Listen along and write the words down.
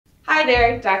Hi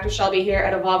there, Dr. Shelby here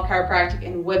at Evolve Chiropractic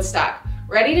in Woodstock,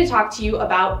 ready to talk to you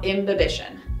about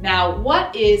imbibition. Now,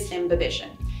 what is imbibition?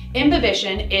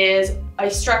 Imbibition is a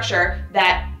structure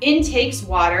that intakes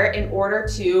water in order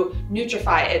to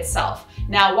nutrify itself.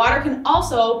 Now, water can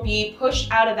also be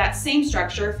pushed out of that same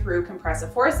structure through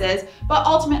compressive forces, but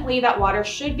ultimately that water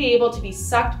should be able to be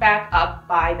sucked back up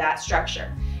by that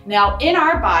structure. Now, in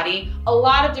our body, a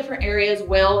lot of different areas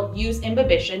will use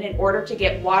imbibition in order to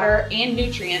get water and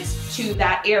nutrients to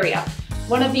that area.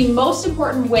 One of the most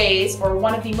important ways, or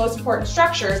one of the most important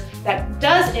structures that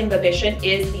does imbibition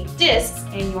is the discs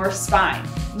in your spine.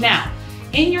 Now,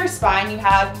 in your spine, you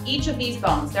have each of these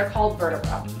bones. They're called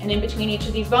vertebrae, and in between each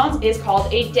of these bones is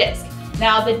called a disc.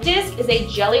 Now, the disc is a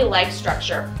jelly-like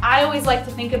structure. I always like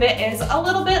to think of it as a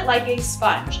little bit like a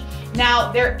sponge.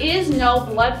 Now, there is no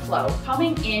blood flow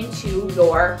coming into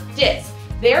your disc.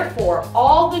 Therefore,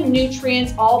 all the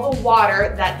nutrients, all the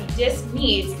water that the disc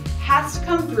needs has to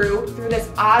come through this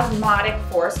osmotic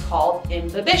force called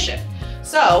imbibition.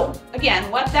 So,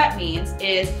 again, what that means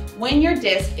is when your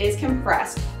disc is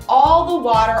compressed, all the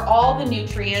water, all the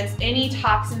nutrients, any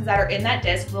toxins that are in that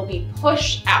disc will be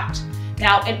pushed out.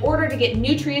 Now, in order to get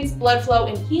nutrients, blood flow,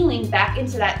 and healing back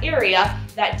into that area,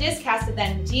 that disc has to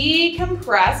then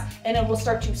decompress and it will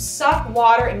start to suck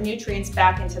water and nutrients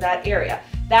back into that area.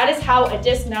 That is how a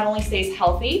disc not only stays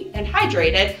healthy and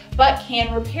hydrated, but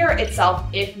can repair itself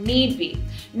if need be.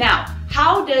 Now,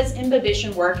 how does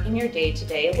imbibition work in your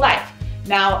day-to-day life?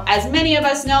 Now, as many of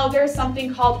us know, there's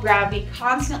something called gravity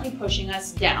constantly pushing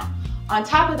us down. On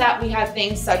top of that, we have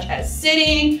things such as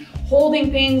sitting,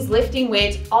 holding things, lifting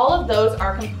weights. All of those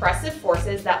are compressive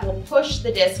forces that will push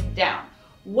the disc down.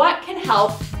 What can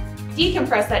help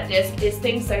decompress that disc is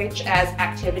things such as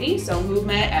activity, so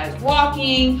movement as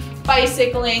walking,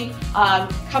 bicycling,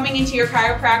 coming into your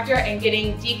chiropractor and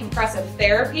getting decompressive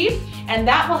therapy, and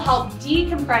that will help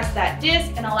decompress that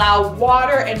disc and allow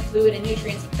water and fluid and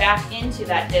nutrients back into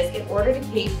that disc in order to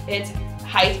keep its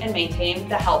height and maintain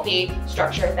the healthy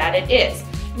structure that it is.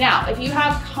 Now, if you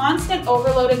have constant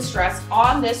overload and stress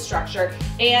on this structure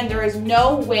and there is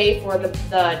no way for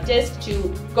the disc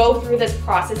to go through this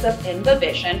process of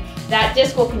imbibition, that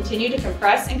disc will continue to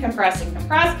compress and compress and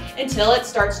compress until it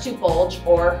starts to bulge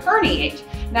or herniate.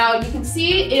 Now, you can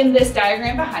see in this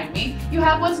diagram behind me, you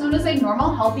have what's known as a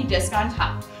normal healthy disc on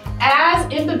top.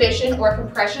 As imbibition or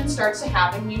compression starts to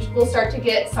happen, you will start to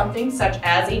get something such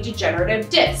as a degenerative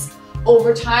disc.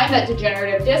 Over time, that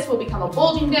degenerative disc will become a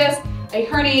bulging disc, a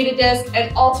herniated disc,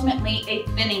 and ultimately a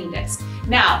thinning disc.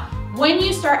 Now, when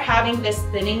you start having this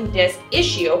thinning disc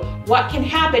issue, what can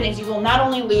happen is you will not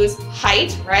only lose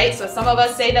height, right? So some of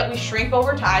us say that we shrink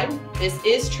over time. This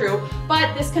is true,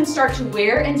 but this can start to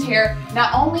wear and tear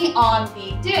not only on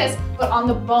the disc, but on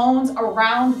the bones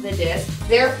around the disc,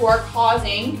 therefore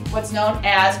causing what's known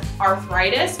as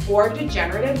arthritis or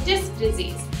degenerative disc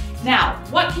disease. Now,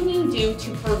 what can you do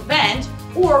to prevent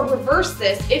or reverse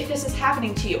this if this is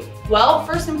happening to you? Well,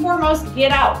 first and foremost,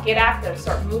 get out, get active,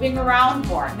 start moving around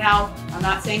more. Now, I'm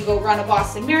not saying go run a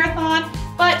Boston Marathon,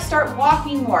 but start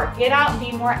walking more, get out and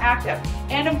be more active.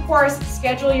 And of course,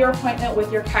 schedule your appointment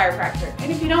with your chiropractor.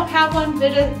 And if you don't have one,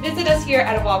 visit us here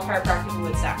at Evolve Chiropractic in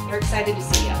Woodstock. We're excited to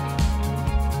see you.